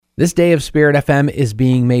This day of Spirit FM is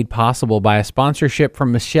being made possible by a sponsorship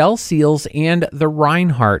from Michelle Seals and the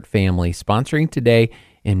Rhinehart family, sponsoring today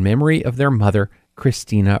in memory of their mother,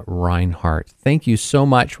 Christina Rhinehart. Thank you so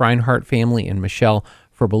much, Rhinehart family and Michelle,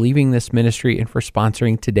 for believing this ministry and for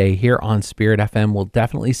sponsoring today here on Spirit FM. We'll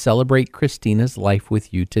definitely celebrate Christina's life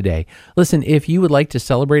with you today. Listen, if you would like to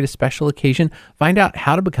celebrate a special occasion, find out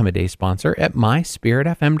how to become a day sponsor at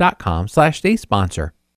myspiritfm.com/day sponsor.